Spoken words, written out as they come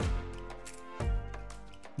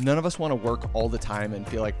None of us want to work all the time and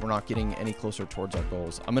feel like we're not getting any closer towards our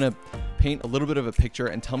goals. I'm going to paint a little bit of a picture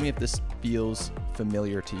and tell me if this feels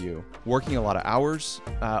familiar to you. Working a lot of hours,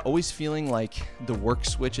 always feeling like the work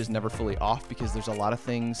switch is never fully off because there's a lot of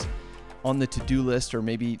things on the to-do list or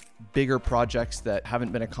maybe bigger projects that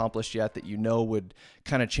haven't been accomplished yet that you know would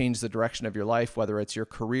kind of change the direction of your life, whether it's your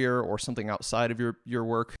career or something outside of your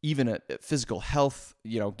work, even a physical health,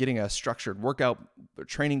 getting a structured workout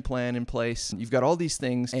training plan in place. You've got all these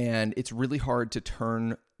things and it's really hard to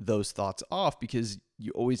turn those thoughts off because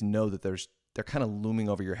you always know that they're kind of looming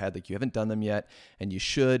over your head, like you haven't done them yet and you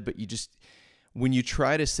should, but when you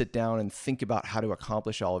try to sit down and think about how to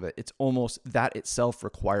accomplish all of it, it's almost that itself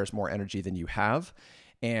requires more energy than you have.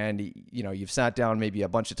 And, you've sat down maybe a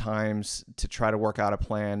bunch of times to try to work out a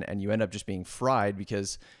plan and you end up just being fried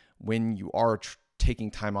because when you are taking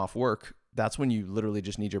time off work, that's when you literally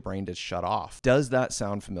just need your brain to shut off. Does that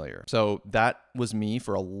sound familiar? So that was me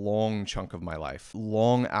for a long chunk of my life.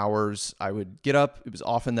 Long hours. I would get up. It was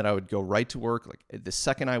often that I would go right to work. Like the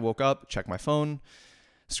second I woke up, check my phone,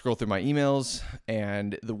 scroll through my emails,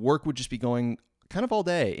 and the work would just be going kind of all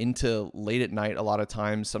day into late at night a lot of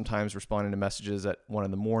times, sometimes responding to messages at 1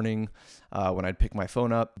 a.m. When I'd pick my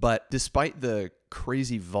phone up. But despite the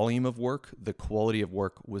crazy volume of work, the quality of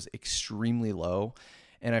work was extremely low.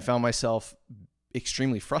 And I found myself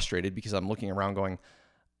extremely frustrated because I'm looking around going,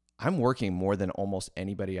 I'm working more than almost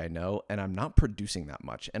anybody I know, and I'm not producing that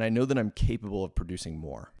much. And I know that I'm capable of producing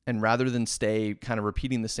more. And rather than stay kind of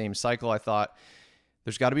repeating the same cycle, I thought,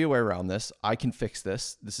 there's got to be a way around this. I can fix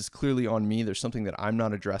this. This is clearly on me. There's something that I'm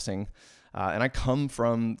not addressing. And I come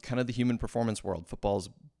from kind of the human performance world. Football's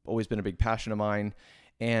always been a big passion of mine.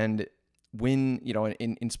 And when,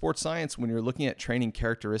 in sports science, when you're looking at training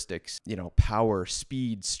characteristics, power,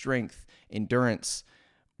 speed, strength, endurance,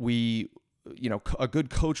 a good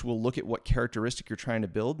coach will look at what characteristic you're trying to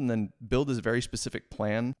build and then build a very specific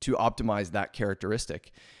plan to optimize that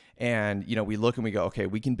characteristic. And, we look and we go, okay,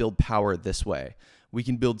 we can build power this way. We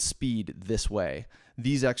can build speed this way.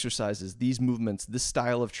 These exercises, these movements, this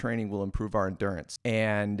style of training will improve our endurance.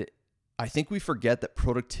 And I think we forget that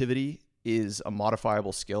productivity is a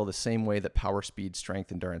modifiable skill the same way that power, speed, strength,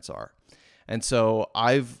 endurance are. And so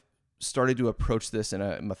I've started to approach this in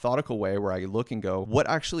a methodical way where I look and go, what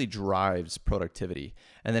actually drives productivity?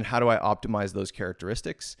 And then how do I optimize those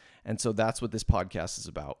characteristics? And so that's what this podcast is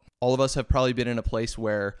about. All of us have probably been in a place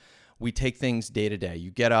where we take things day to day. You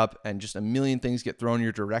get up and just a million things get thrown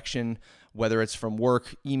your direction, whether it's from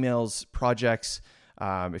work, emails, projects,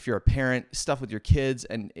 if you're a parent, stuff with your kids.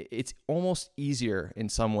 And it's almost easier in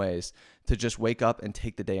some ways to just wake up and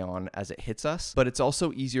take the day on as it hits us. But it's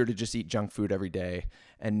also easier to just eat junk food every day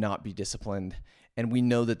and not be disciplined. And we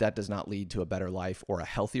know that that does not lead to a better life or a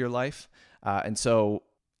healthier life. And so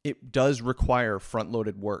it does require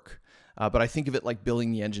front-loaded work. But I think of it like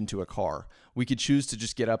building the engine to a car. We could choose to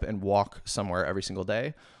just get up and walk somewhere every single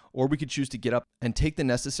day, or we could choose to get up and take the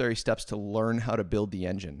necessary steps to learn how to build the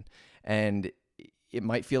engine. And it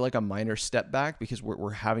might feel like a minor step back because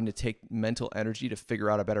we're having to take mental energy to figure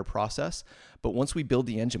out a better process. But once we build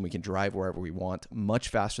the engine, we can drive wherever we want much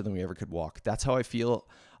faster than we ever could walk. That's how I feel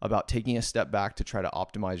about taking a step back to try to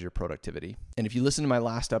optimize your productivity. And if you listen to my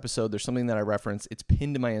last episode, there's something that I reference. It's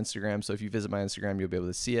pinned to my Instagram. So if you visit my Instagram, you'll be able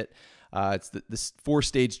to see it. It's this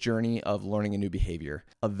 4-stage journey of learning a new behavior.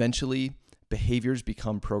 Eventually, behaviors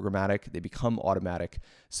become programmatic, they become automatic.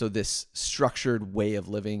 So this structured way of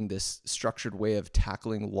living, this structured way of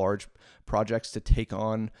tackling large projects to take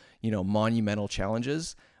on, monumental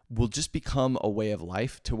challenges will just become a way of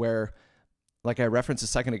life to where, like I referenced a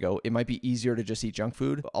second ago, it might be easier to just eat junk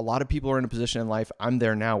food. A lot of people are in a position in life, I'm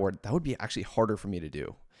there now, where that would be actually harder for me to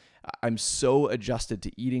do. I'm so adjusted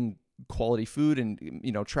to eating quality food and,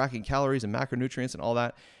 tracking calories and macronutrients and all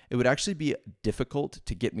that. It would actually be difficult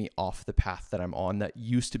to get me off the path that I'm on that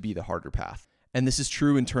used to be the harder path. And this is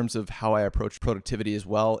true in terms of how I approach productivity as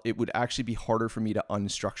well. It would actually be harder for me to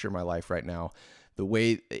unstructure my life right now. The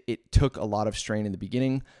way it took a lot of strain in the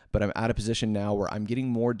beginning, but I'm at a position now where I'm getting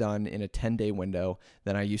more done in a 10-day window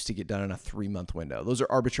than I used to get done in a 3-month window. Those are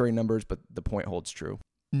arbitrary numbers, but the point holds true.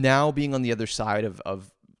 Now being on the other side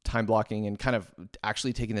of time blocking and kind of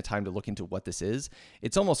actually taking the time to look into what this is,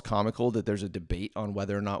 it's almost comical that there's a debate on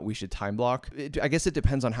whether or not we should time block. I guess it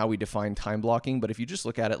depends on how we define time blocking, but if you just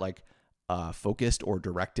look at it like focused or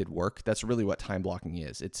directed work, that's really what time blocking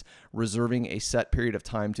is. It's reserving a set period of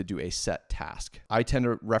time to do a set task. I tend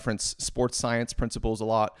to reference sports science principles a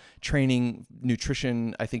lot, training,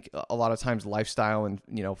 nutrition, I think a lot of times lifestyle and,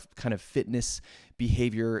 kind of fitness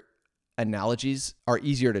behavior analogies are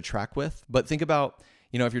easier to track with. But think about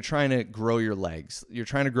If you're trying to grow your legs, you're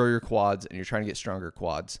trying to grow your quads, and you're trying to get stronger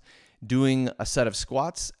quads, doing a set of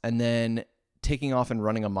squats and then taking off and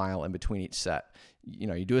running a mile in between each set.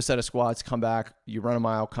 You do a set of squats, come back, you run a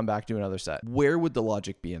mile, come back, do another set. Where would the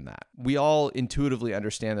logic be in that? We all intuitively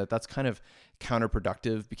understand that that's kind of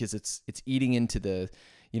counterproductive because it's eating into the,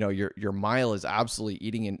 your mile is absolutely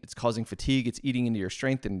eating in, it's causing fatigue, it's eating into your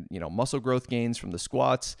strength and, muscle growth gains from the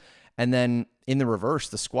squats. And then in the reverse,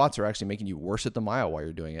 the squats are actually making you worse at the mile while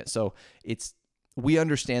you're doing it. So we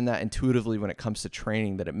understand that intuitively when it comes to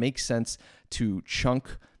training, that it makes sense to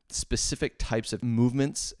chunk specific types of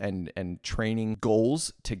movements and training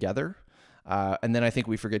goals together. And then I think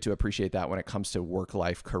we forget to appreciate that when it comes to work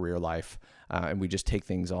life, career life, and we just take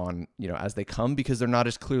things on, as they come because they're not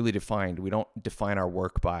as clearly defined. We don't define our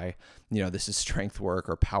work by, this is strength work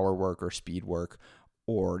or power work or speed work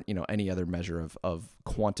or, any other measure of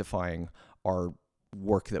quantifying our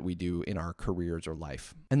work that we do in our careers or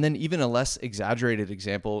life. And then even a less exaggerated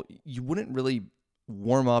example, you wouldn't really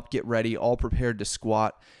warm up, get ready, all prepared to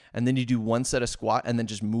squat, and then you do one set of squat and then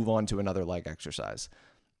just move on to another leg exercise.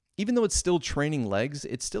 Even though it's still training legs,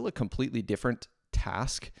 it's still a completely different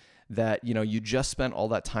task that, you just spent all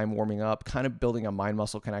that time warming up, kind of building a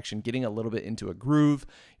mind-muscle connection, getting a little bit into a groove.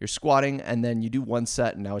 You're squatting and then you do one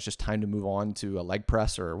set and now it's just time to move on to a leg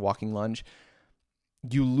press or a walking lunge.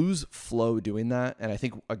 You lose flow doing that. And I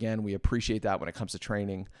think, again, we appreciate that when it comes to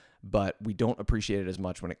training, but we don't appreciate it as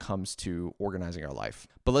much when it comes to organizing our life.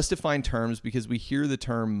 But let's define terms because we hear the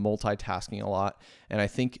term multitasking a lot. And I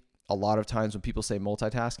think a lot of times when people say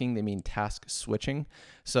multitasking, they mean task switching.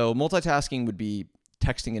 So multitasking would be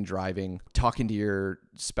texting and driving, talking to your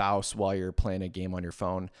spouse while you're playing a game on your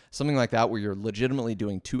phone, something like that, where you're legitimately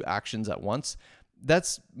doing two actions at once.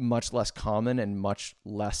 That's much less common and much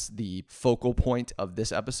less the focal point of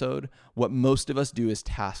this episode. What most of us do is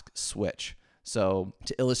task switch. So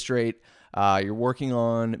to illustrate, you're working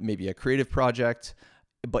on maybe a creative project,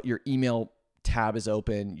 but your email tab is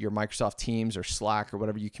open, your Microsoft Teams or Slack or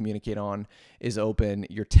whatever you communicate on is open,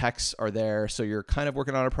 your texts are there. So you're kind of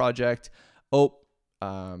working on a project.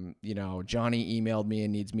 Johnny emailed me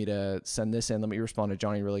and needs me to send this in. Let me respond to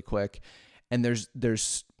Johnny really quick. And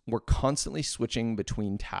we're constantly switching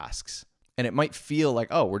between tasks. And it might feel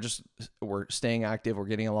like, we're staying active, we're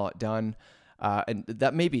getting a lot done. And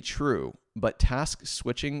that may be true, but task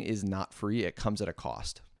switching is not free. It comes at a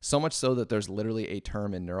cost. So much so that there's literally a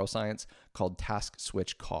term in neuroscience called task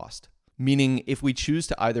switch cost. Meaning if we choose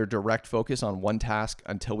to either direct focus on one task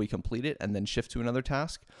until we complete it and then shift to another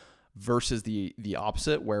task versus the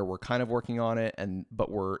opposite where we're kind of working on it but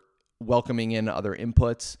we're welcoming in other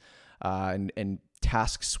inputs and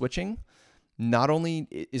task switching, not only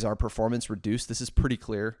is our performance reduced, this is pretty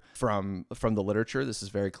clear from the literature, this is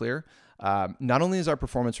very clear, not only is our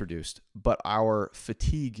performance reduced, but our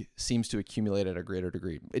fatigue seems to accumulate at a greater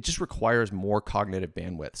degree. It just requires more cognitive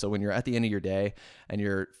bandwidth. So when you're at the end of your day and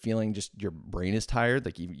you're feeling just your brain is tired,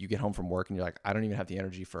 like you get home from work and you're like, I don't even have the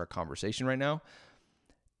energy for a conversation right now.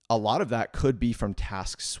 A lot of that could be from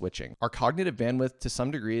task switching. Our cognitive bandwidth to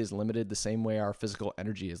some degree is limited the same way our physical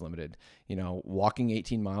energy is limited. Walking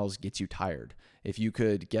 18 miles gets you tired. If you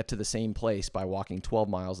could get to the same place by walking 12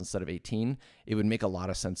 miles instead of 18, it would make a lot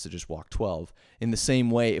of sense to just walk 12. In the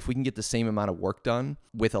same way, if we can get the same amount of work done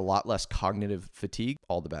with a lot less cognitive fatigue,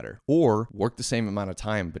 all the better. Or work the same amount of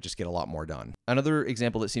time, but just get a lot more done. Another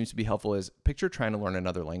example that seems to be helpful is picture trying to learn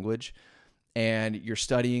another language. And you're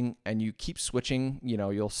studying and you keep switching,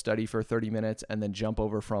 you'll study for 30 minutes and then jump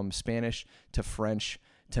over from Spanish to French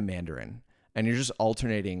to Mandarin. And you're just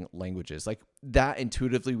alternating languages. Like that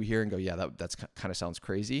intuitively we hear and go, yeah, that's kind of sounds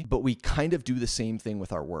crazy. But we kind of do the same thing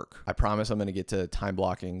with our work. I promise I'm going to get to time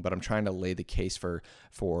blocking, but I'm trying to lay the case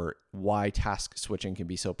for why task switching can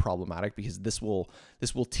be so problematic because this will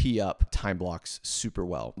tee up time blocks super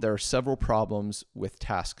well. There are several problems with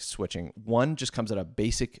task switching. One just comes at a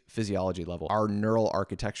basic physiology level, our neural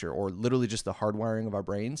architecture, or literally just the hardwiring of our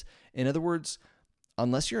brains. In other words,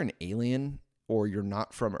 unless you're an alien or you're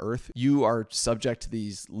not from Earth, you are subject to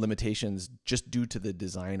these limitations just due to the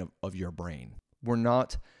design of your brain. We're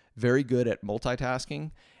not very good at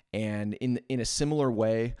multitasking, and in a similar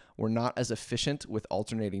way, we're not as efficient with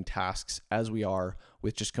alternating tasks as we are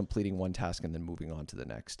with just completing one task and then moving on to the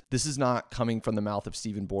next. This is not coming from the mouth of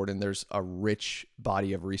Stephen Borden. There's a rich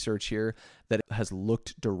body of research here that has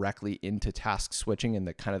looked directly into task switching and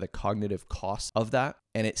the kind of the cognitive costs of that.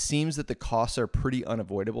 And it seems that the costs are pretty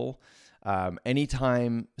unavoidable.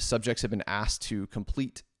 Anytime subjects have been asked to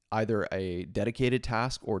complete either a dedicated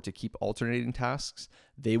task or to keep alternating tasks,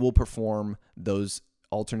 they will perform those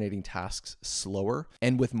alternating tasks slower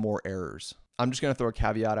and with more errors. I'm just going to throw a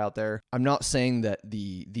caveat out there. I'm not saying that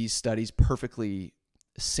these studies perfectly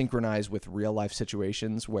synchronize with real life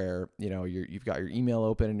situations where, you've got your email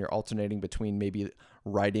open and you're alternating between maybe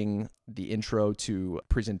writing the intro to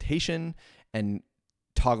presentation and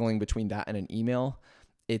toggling between that and an email.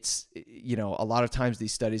 It's, a lot of times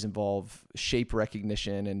these studies involve shape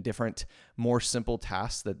recognition and different, more simple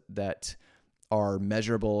tasks that are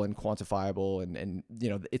measurable and quantifiable. And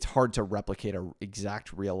it's hard to replicate an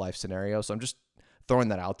exact real life scenario. So I'm just throwing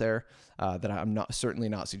that out there, that I'm certainly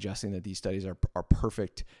not suggesting that these studies are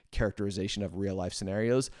perfect characterization of real life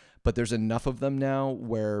scenarios, but there's enough of them now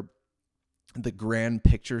where the grand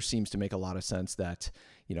picture seems to make a lot of sense that,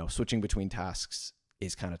 switching between tasks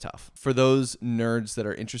is kind of tough. For those nerds that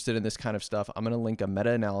are interested in this kind of stuff, I'm going to link a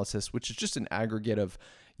meta-analysis, which is just an aggregate of,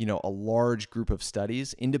 a large group of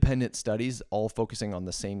studies, independent studies, all focusing on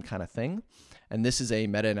the same kind of thing. And this is a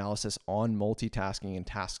meta-analysis on multitasking and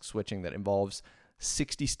task switching that involves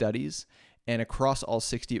 60 studies. And across all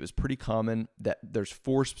 60, it was pretty common that there's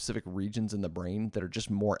 4 specific regions in the brain that are just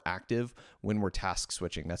more active when we're task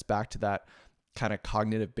switching. That's back to that kind of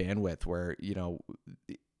cognitive bandwidth where,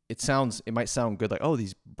 it might sound good, like, oh,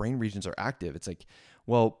 these brain regions are active. It's like,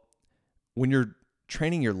 well, when you're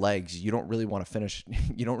training your legs, you don't really want to finish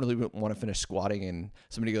squatting and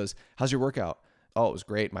somebody goes, how's your workout? Oh, it was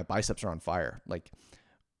great. My biceps are on fire. Like,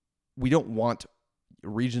 we don't want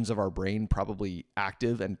regions of our brain probably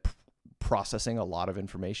active and processing a lot of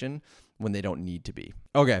information when they don't need to be.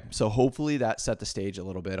 Okay, so hopefully that set the stage a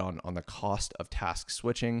little bit on the cost of task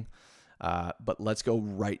switching. But let's go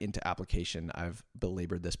right into application. I've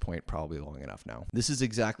belabored this point probably long enough now. This is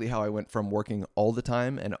exactly how I went from working all the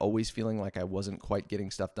time and always feeling like I wasn't quite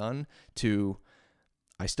getting stuff done to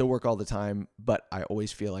I still work all the time, but I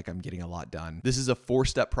always feel like I'm getting a lot done. This is a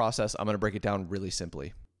 4-step process. I'm going to break it down really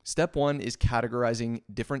simply. Step 1 is categorizing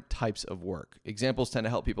different types of work. Examples tend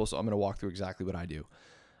to help people, so I'm going to walk through exactly what I do.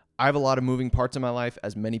 I have a lot of moving parts in my life,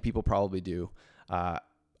 as many people probably do.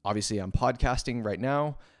 Obviously, I'm podcasting right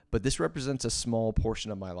now, but this represents a small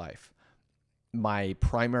portion of my life. My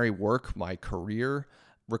primary work, my career,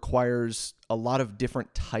 requires a lot of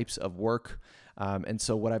different types of work. And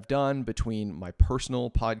so what I've done between my personal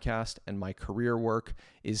podcast and my career work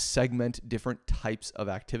is segment different types of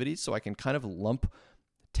activities so I can kind of lump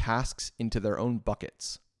tasks into their own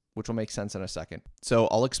buckets, which will make sense in a second. So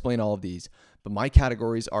I'll explain all of these, but my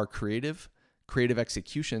categories are creative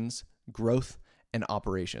executions, growth, and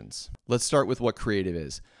operations. Let's start with what creative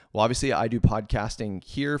is. Well, obviously I do podcasting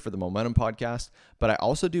here for the Momentum Podcast, but I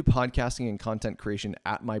also do podcasting and content creation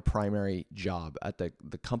at my primary job at the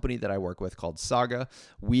company that I work with called Saga.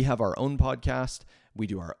 We have our own podcast. We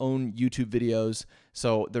do our own YouTube videos.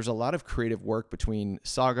 So there's a lot of creative work between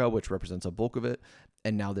Saga, which represents a bulk of it,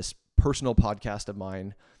 and now this personal podcast of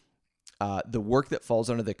mine. The work that falls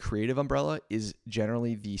under the creative umbrella is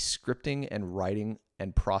generally the scripting and writing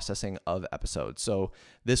and processing of episodes. So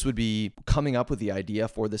this would be coming up with the idea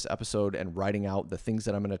for this episode and writing out the things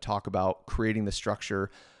that I'm going to talk about, creating the structure,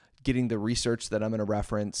 getting the research that I'm going to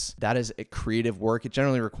reference. That is a creative work. It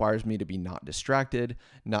generally requires me to be not distracted,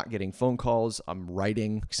 not getting phone calls. I'm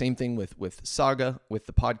writing. Same thing with Saga, with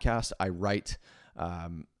the podcast. I write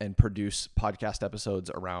and produce podcast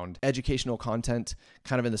episodes around educational content,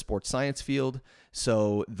 kind of in the sports science field.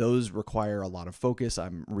 So those require a lot of focus.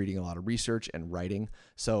 I'm reading a lot of research and writing.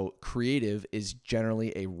 So creative is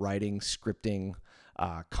generally a writing, scripting,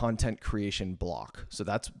 content creation block. So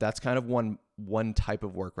that's kind of one type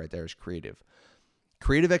of work right there is creative.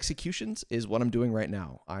 Creative executions is what I'm doing right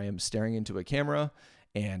now. I am staring into a camera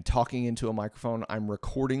and talking into a microphone. I'm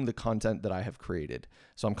recording the content that I have created.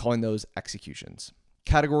 So I'm calling those executions.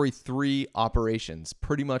 Category 3, operations,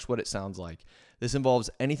 pretty much what it sounds like. This involves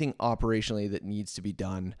anything operationally that needs to be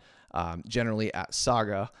done, generally at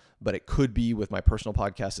Saga, but it could be with my personal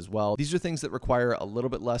podcast as well. These are things that require a little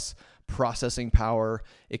bit less processing power.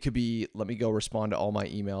 It could be, let me go respond to all my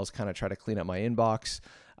emails, kind of try to clean up my inbox.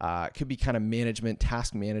 It could be kind of management,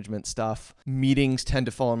 task management stuff. Meetings tend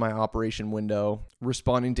to fall in my operation window,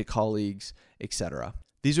 responding to colleagues, etc.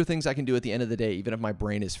 These are things I can do at the end of the day, even if my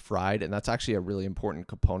brain is fried, and that's actually a really important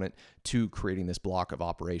component to creating this block of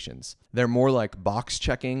operations. They're more like box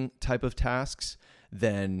checking type of tasks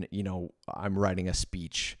than, I'm writing a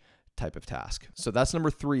speech type of task. So that's number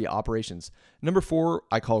 3, operations. Number 4,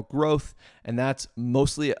 I call growth, and that's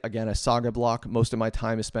mostly, again, a Saga block. Most of my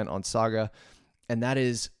time is spent on Saga. And that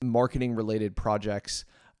is marketing related projects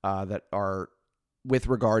that are with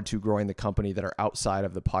regard to growing the company that are outside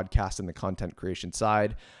of the podcast and the content creation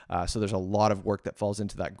side. So there's a lot of work that falls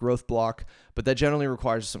into that growth block, but that generally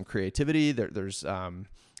requires some creativity. There's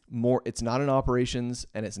it's not an operations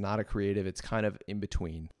and it's not a creative. It's kind of in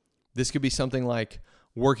between. This could be something like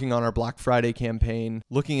working on our Black Friday campaign,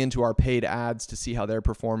 looking into our paid ads to see how they're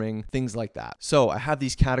performing, things like that. So I have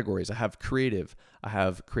these categories. I have creative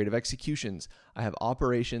executions, I have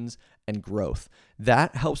operations, and growth.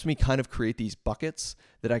 That helps me kind of create these buckets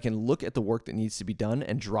that I can look at the work that needs to be done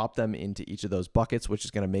and drop them into each of those buckets, which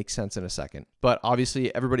is going to make sense in a second. But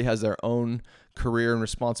obviously, everybody has their own career and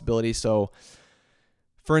responsibility. So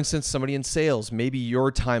for instance, somebody in sales, maybe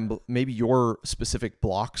your specific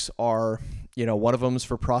blocks are, one of them is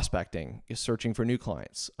for prospecting, is searching for new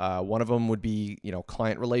clients. One of them would be,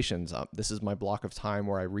 client relations. This is my block of time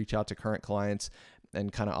where I reach out to current clients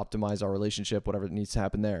and kind of optimize our relationship, whatever needs to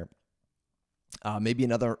happen there. Maybe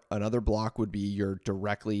another block would be your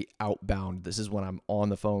directly outbound. This is when I'm on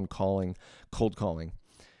the phone calling, cold calling.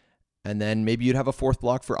 And then maybe you'd have a fourth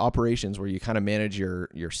block for operations where you kind of manage your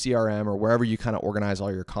CRM or wherever you kind of organize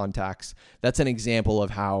all your contacts. That's an example of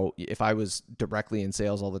how, if I was directly in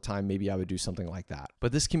sales all the time, maybe I would do something like that.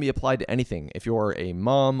 But this can be applied to anything. If you're a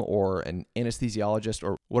mom or an anesthesiologist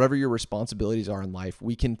or whatever your responsibilities are in life,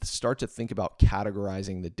 we can start to think about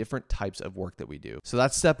categorizing the different types of work that we do. So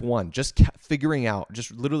that's step one, just figuring out,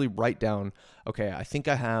 just literally write down, okay, I think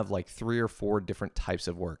I have like 3 or 4 different types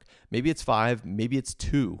of work. Maybe it's 5, maybe it's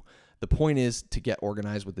 2. The point is to get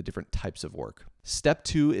organized with the different types of work. Step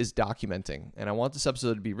 2 is documenting. And I want this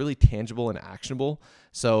episode to be really tangible and actionable.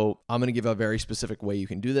 So I'm going to give a very specific way you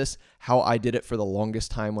can do this. How I did it for the longest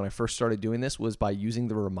time when I first started doing this was by using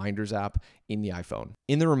the Reminders app in the iPhone.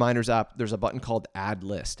 In the Reminders app, there's a button called Add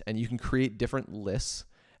List, and you can create different lists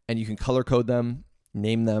and you can color code them,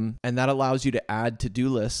 name them, and that allows you to add to-do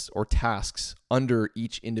lists or tasks under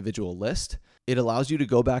each individual list. It allows you to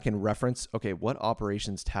go back and reference, okay, what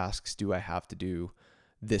operations tasks do I have to do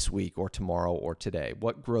this week or tomorrow or today?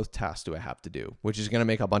 What growth tasks do I have to do? Which is going to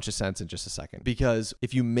make a bunch of sense in just a second. Because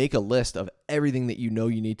if you make a list of everything that you know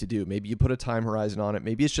you need to do, maybe you put a time horizon on it,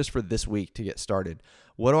 maybe it's just for this week to get started.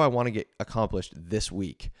 What do I want to get accomplished this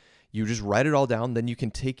week? You just write it all down, then you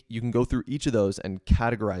can go through each of those and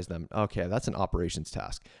categorize them. Okay, that's an operations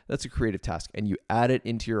task. That's a creative task. And you add it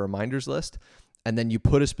into your reminders list. And then you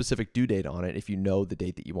put a specific due date on it if you know the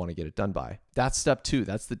date that you want to get it done by. That's step 2.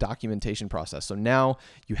 That's the documentation process. So now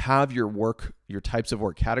you have your types of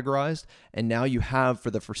work categorized, and now you have, for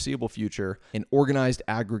the foreseeable future, an organized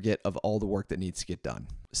aggregate of all the work that needs to get done.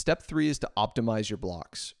 Step 3 is to optimize your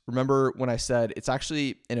blocks. Remember when I said it's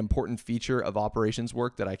actually an important feature of operations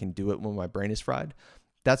work that I can do it when my brain is fried?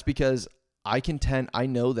 That's because I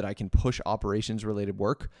know that I can push operations related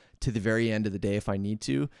work to the very end of the day if I need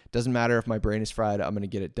to. Doesn't matter if my brain is fried, I'm going to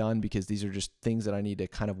get it done because these are just things that I need to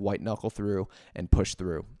kind of white knuckle through and push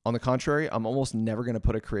through. On the contrary, I'm almost never going to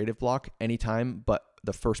put a creative block anytime but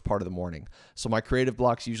the first part of the morning. So my creative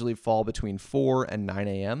blocks usually fall between 4 and 9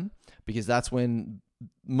 a.m. because that's when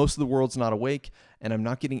most of the world's not awake and I'm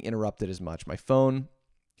not getting interrupted as much. My phone,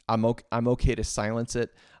 I'm okay to silence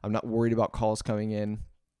it. I'm not worried about calls coming in.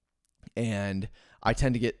 And I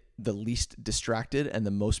tend to get the least distracted and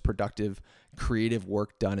the most productive creative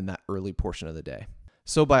work done in that early portion of the day.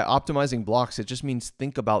 So by optimizing blocks, it just means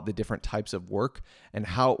think about the different types of work and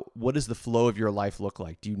what does the flow of your life look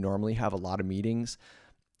like? Do you normally have a lot of meetings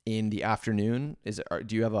in the afternoon?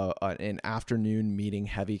 Do you have an afternoon meeting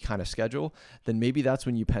heavy kind of schedule? Then maybe that's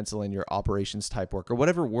when you pencil in your operations type work or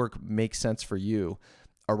whatever work makes sense for you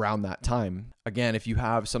around that time. Again, if you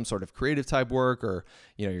have some sort of creative type work or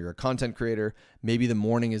you're a content creator, maybe the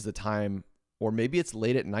morning is the time, or maybe it's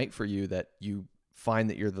late at night for you that you find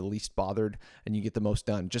that you're the least bothered and you get the most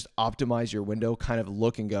done. Just optimize your window, kind of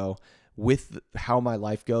look and go, with how my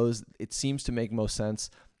life goes, it seems to make most sense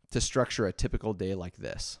to structure a typical day like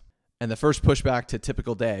this. And the first pushback to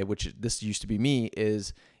typical day, which this used to be me,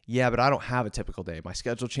 is, yeah, but I don't have a typical day. My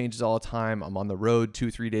schedule changes all the time. I'm on the road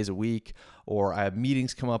 2-3 days a week, or I have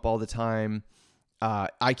meetings come up all the time.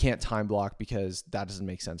 I can't time block because that doesn't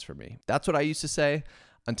make sense for me. That's what I used to say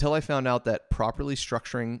until I found out that properly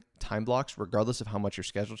structuring time blocks, regardless of how much your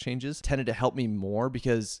schedule changes, tended to help me more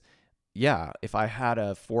because, yeah, if I had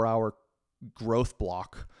a 4-hour growth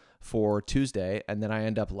block for Tuesday, and then I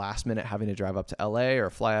end up last minute having to drive up to LA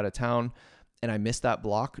or fly out of town, and I missed that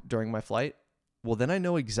block during my flight, well, then I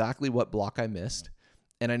know exactly what block I missed,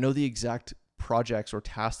 and I know the exact projects or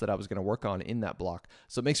tasks that I was going to work on in that block.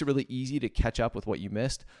 So it makes it really easy to catch up with what you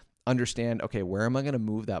missed, understand, okay, where am I going to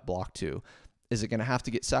move that block to? Is it going to have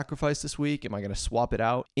to get sacrificed this week? Am I going to swap it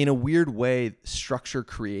out? In a weird way, structure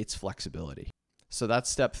creates flexibility. So that's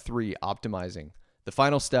step 3, optimizing. The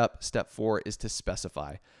final step, step 4, is to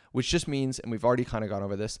specify, which just means, and we've already kind of gone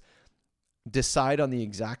over this, decide on the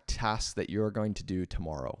exact tasks that you're going to do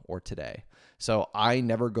tomorrow or today. So I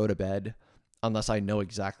never go to bed unless I know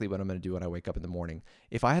exactly what I'm going to do when I wake up in the morning.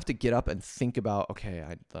 If I have to get up and think about, okay,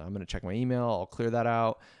 I'm going to check my email, I'll clear that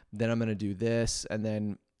out, then I'm going to do this. And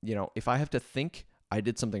then, if I have to think, I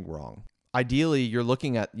did something wrong. Ideally, you're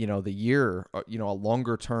looking at, the year, a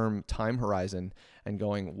longer term time horizon and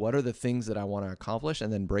going, what are the things that I want to accomplish?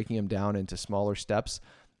 And then breaking them down into smaller steps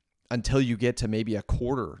until you get to maybe a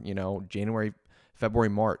quarter, January, February,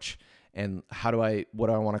 March. And what do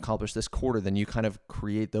I want to accomplish this quarter? Then you kind of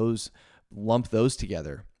create those, lump those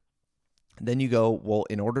together. Then you go, well,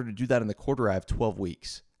 in order to do that in the quarter, I have 12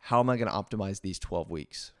 weeks. How am I going to optimize these 12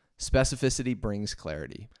 weeks? Specificity brings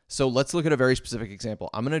clarity. So let's look at a very specific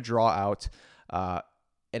example. I'm going to draw out an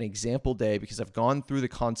example day because I've gone through the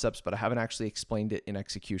concepts, but I haven't actually explained it in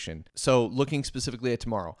execution. So looking specifically at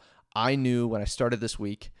tomorrow, I knew when I started this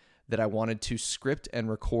week that I wanted to script and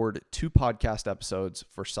record 2 podcast episodes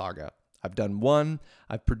for Saga. I've done one,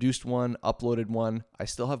 I've produced one, uploaded one. I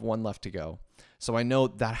still have one left to go. So I know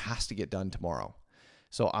that has to get done tomorrow.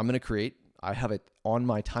 So I'm going to I have it on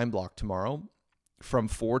my time block tomorrow from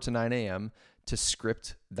 4 to 9 a.m. to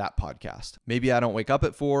script that podcast. Maybe I don't wake up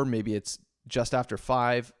at 4, maybe it's just after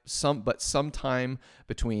 5, but sometime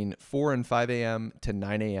between 4 and 5 a.m. to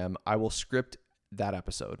 9 a.m., I will script that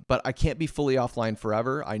episode. But I can't be fully offline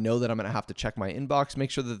forever. I know that I'm going to have to check my inbox,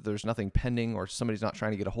 make sure that there's nothing pending or somebody's not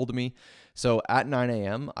trying to get a hold of me. So at 9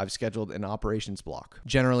 a.m., I've scheduled an operations block.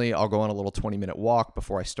 Generally, I'll go on a little 20-minute walk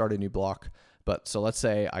before I start a new block. But so let's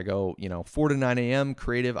say I go, 4 to 9 a.m.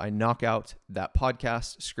 creative, I knock out that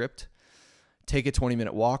podcast script, take a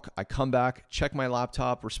 20-minute walk. I come back, check my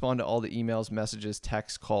laptop, respond to all the emails, messages,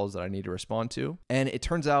 texts, calls that I need to respond to. And it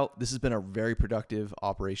turns out this has been a very productive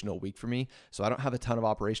operational week for me. So I don't have a ton of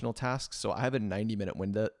operational tasks. So I have a 90-minute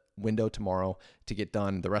window tomorrow to get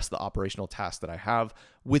done the rest of the operational tasks that I have,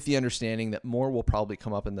 with the understanding that more will probably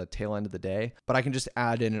come up in the tail end of the day, but I can just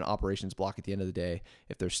add in an operations block at the end of the day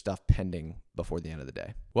if there's stuff pending before the end of the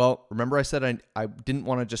day. Well, remember I said I didn't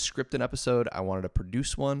want to just script an episode, I wanted to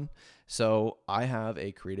produce one. So I have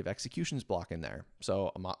a creative executions block in there.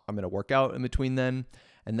 So I'm going to work out in between then.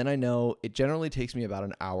 And then I know it generally takes me about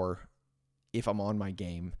an hour if I'm on my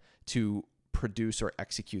game to produce or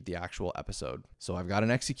execute the actual episode. So I've got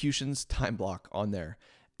an executions time block on there.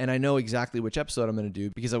 And I know exactly which episode I'm going to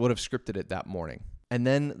do because I would have scripted it that morning. And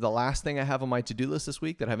then the last thing I have on my to-do list this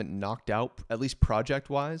week that I haven't knocked out, at least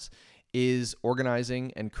project-wise, is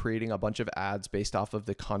organizing and creating a bunch of ads based off of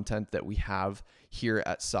the content that we have here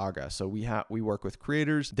at Saga. So we work with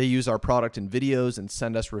creators. They use our product in videos and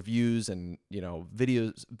send us reviews and,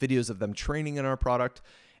 videos of them training in our product.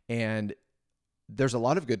 And there's a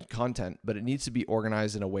lot of good content, but it needs to be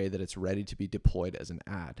organized in a way that it's ready to be deployed as an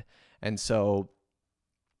ad. And so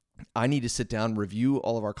I need to sit down, review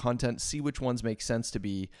all of our content, see which ones make sense to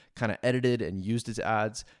be kind of edited and used as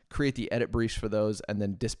ads, create the edit briefs for those, and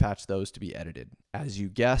then dispatch those to be edited. As you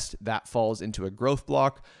guessed, that falls into a growth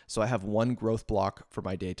block. So I have one growth block for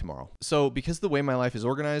my day tomorrow. So because of the way my life is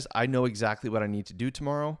organized, I know exactly what I need to do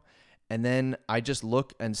tomorrow. And then I just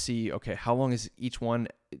look and see, okay, how long is each one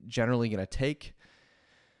generally going to take?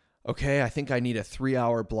 Okay, I think I need a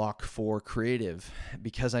 3-hour block for creative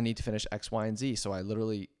because I need to finish X, Y, and Z. So I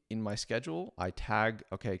literally, in my schedule, I tag,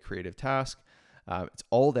 okay, creative task. It's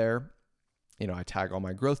all there. I tag all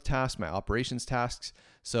my growth tasks, my operations tasks.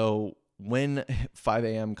 So when 5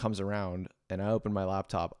 a.m. comes around and I open my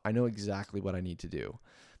laptop, I know exactly what I need to do.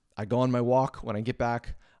 I go on my walk. When I get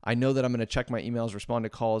back, I know that I'm going to check my emails, respond to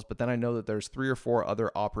calls, but then I know that there's 3 or 4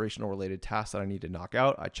 other operational related tasks that I need to knock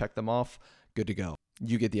out. I check them off, good to go.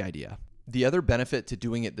 You get the idea. The other benefit to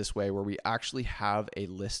doing it this way, where we actually have a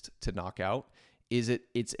list to knock out, is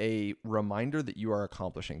it's a reminder that you are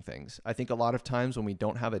accomplishing things. I think a lot of times when we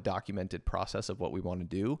don't have a documented process of what we want to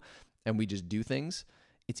do and we just do things,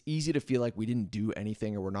 it's easy to feel like we didn't do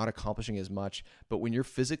anything or we're not accomplishing as much. But when you're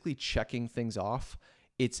physically checking things off,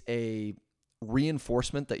 it's a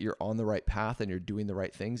reinforcement that you're on the right path and you're doing the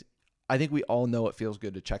right things. I think we all know it feels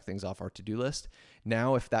good to check things off our to-do list.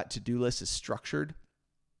 Now, if that to-do list is structured,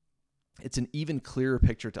 it's an even clearer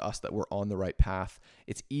picture to us that we're on the right path.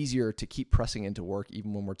 It's easier to keep pressing into work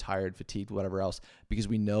even when we're tired, fatigued, whatever else, because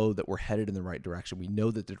we know that we're headed in the right direction. We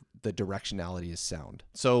know that the directionality is sound.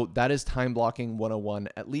 So that is time blocking 101,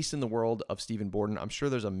 at least in the world of Stephen Borden. I'm sure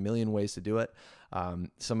there's a million ways to do it.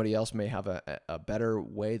 Somebody else may have a better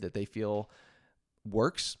way that they feel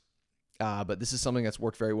works. But this is something that's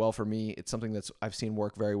worked very well for me. It's something that's I've seen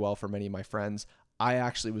work very well for many of my friends. I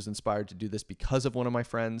actually was inspired to do this because of one of my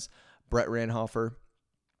friends, Brett Ranhofer,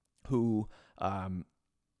 who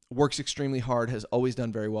works extremely hard, has always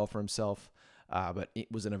done very well for himself, but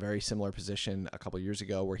it was in a very similar position a couple of years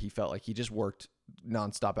ago where he felt like he just worked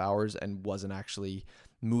nonstop hours and wasn't actually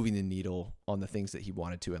moving the needle on the things that he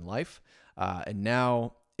wanted to in life. And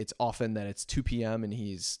now it's often that it's 2 p.m. and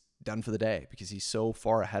he's done for the day because he's so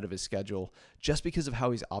far ahead of his schedule just because of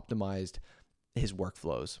how he's optimized his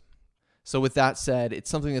workflows. So with that said,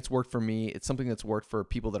 it's something that's worked for me. It's something that's worked for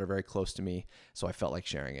people that are very close to me. So I felt like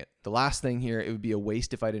sharing it. The last thing here, it would be a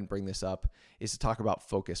waste if I didn't bring this up, is to talk about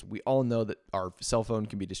focus. We all know that our cell phone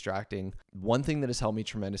can be distracting. One thing that has helped me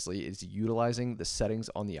tremendously is utilizing the settings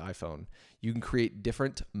on the iPhone. You can create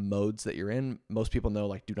different modes that you're in. Most people know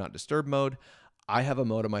like do not disturb mode. I have a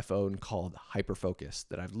mode on my phone called hyperfocus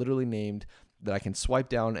that I've literally named that I can swipe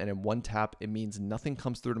down, and in one tap, it means nothing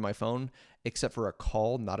comes through to my phone except for a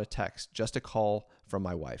call, not a text, just a call from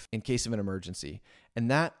my wife in case of an emergency.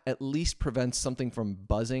 And that at least prevents something from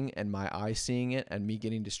buzzing and my eye seeing it and me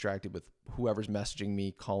getting distracted with whoever's messaging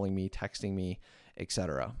me, calling me, texting me,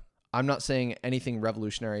 etc. I'm not saying anything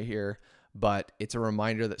revolutionary here, but it's a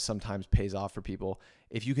reminder that sometimes pays off for people.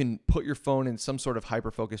 If you can put your phone in some sort of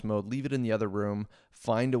hyper-focus mode, leave it in the other room,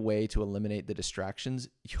 find a way to eliminate the distractions,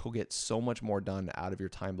 you'll get so much more done out of your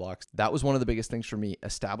time blocks. That was one of the biggest things for me,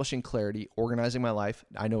 establishing clarity, organizing my life.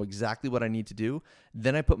 I know exactly what I need to do.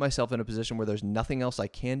 Then I put myself in a position where there's nothing else I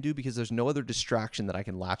can do because there's no other distraction that I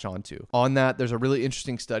can latch onto. On that, there's a really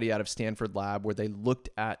interesting study out of Stanford Lab where they looked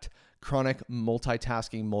at chronic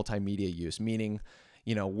multitasking multimedia use, meaning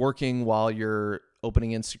working while you're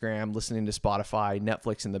opening Instagram, listening to Spotify,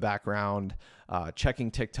 Netflix in the background,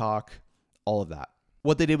 checking TikTok, all of that.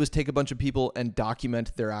 What they did was take a bunch of people and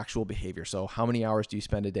document their actual behavior. So how many hours do you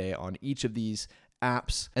spend a day on each of these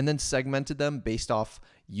apps, and then segmented them based off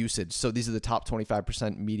usage. So these are the top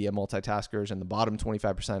 25% media multitaskers and the bottom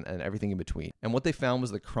 25% and everything in between. And what they found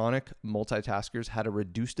was the chronic multitaskers had a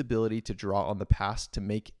reduced ability to draw on the past to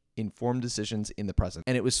make informed decisions in the present.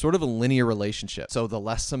 And it was sort of a linear relationship. So the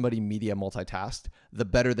less somebody media multitasked, the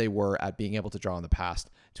better they were at being able to draw on the past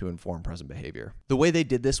to inform present behavior. The way they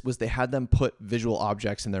did this was they had them put visual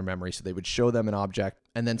objects in their memory. So they would show them an object,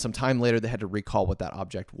 and then some time later they had to recall what that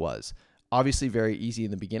object was. Obviously very easy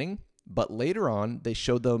in the beginning, but later on they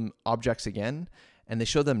showed them objects again, and they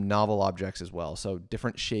showed them novel objects as well. So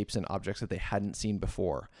different shapes and objects that they hadn't seen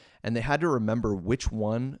before. And they had to remember which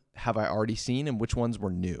one have I already seen and which ones were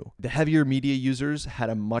new. The heavier media users had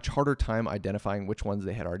a much harder time identifying which ones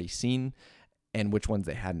they had already seen and which ones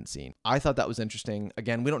they hadn't seen. I thought that was interesting.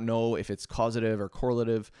 Again, we don't know if it's causative or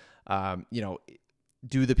correlative.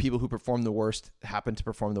 Do the people who perform the worst happen to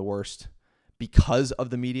perform the worst because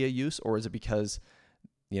of the media use, or is it because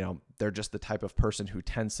they're just the type of person who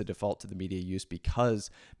tends to default to the media use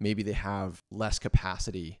because maybe they have less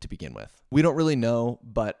capacity to begin with? We don't really know,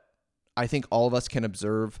 but I think all of us can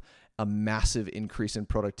observe a massive increase in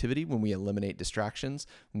productivity when we eliminate distractions,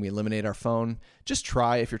 when we eliminate our phone. Just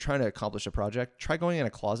try, if you're trying to accomplish a project, try going in a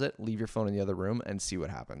closet, leave your phone in the other room, and see what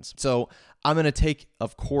happens. So I'm going to take,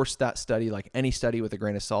 of course, that study, like any study, with a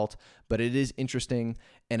grain of salt, but it is interesting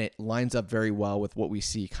and it lines up very well with what we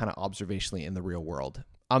see kind of observationally in the real world.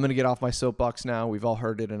 I'm going to get off my soapbox now. We've all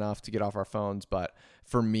heard it enough to get off our phones, but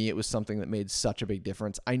for me, it was something that made such a big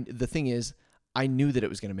difference. The thing is, I knew that it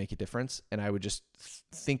was going to make a difference, and I would just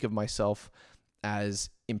think of myself as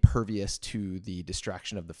impervious to the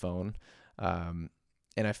distraction of the phone. And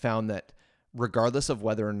I found that regardless of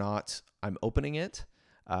whether or not I'm opening it,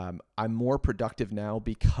 I'm more productive now,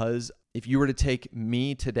 because if you were to take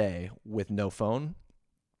me today with no phone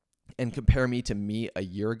and compare me to me a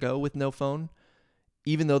year ago with no phone,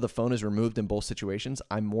 even though the phone is removed in both situations,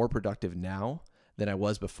 I'm more productive now than I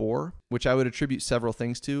was before, which I would attribute several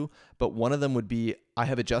things to, but one of them would be I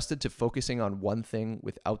have adjusted to focusing on one thing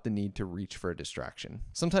without the need to reach for a distraction.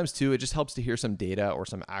 Sometimes too, it just helps to hear some data or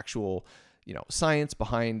some actual, science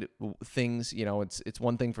behind things. It's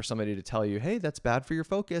one thing for somebody to tell you, hey, that's bad for your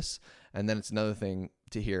focus. And then it's another thing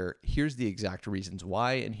to hear, here's the exact reasons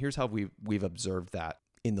why, and here's how we've observed that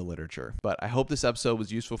in the literature. But I hope this episode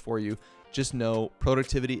was useful for you. Just know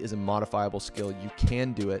productivity is a modifiable skill. You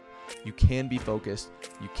can do it. You can be focused.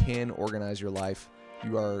 You can organize your life.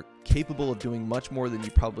 You are capable of doing much more than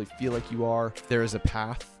you probably feel like you are. There is a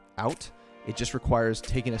path out. It just requires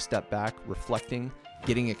taking a step back, reflecting,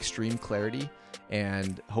 getting extreme clarity,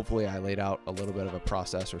 and hopefully I laid out a little bit of a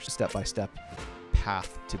process or step-by-step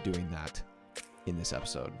path to doing that in this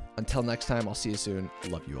episode. Until next time, I'll see you soon.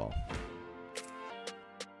 Love you all.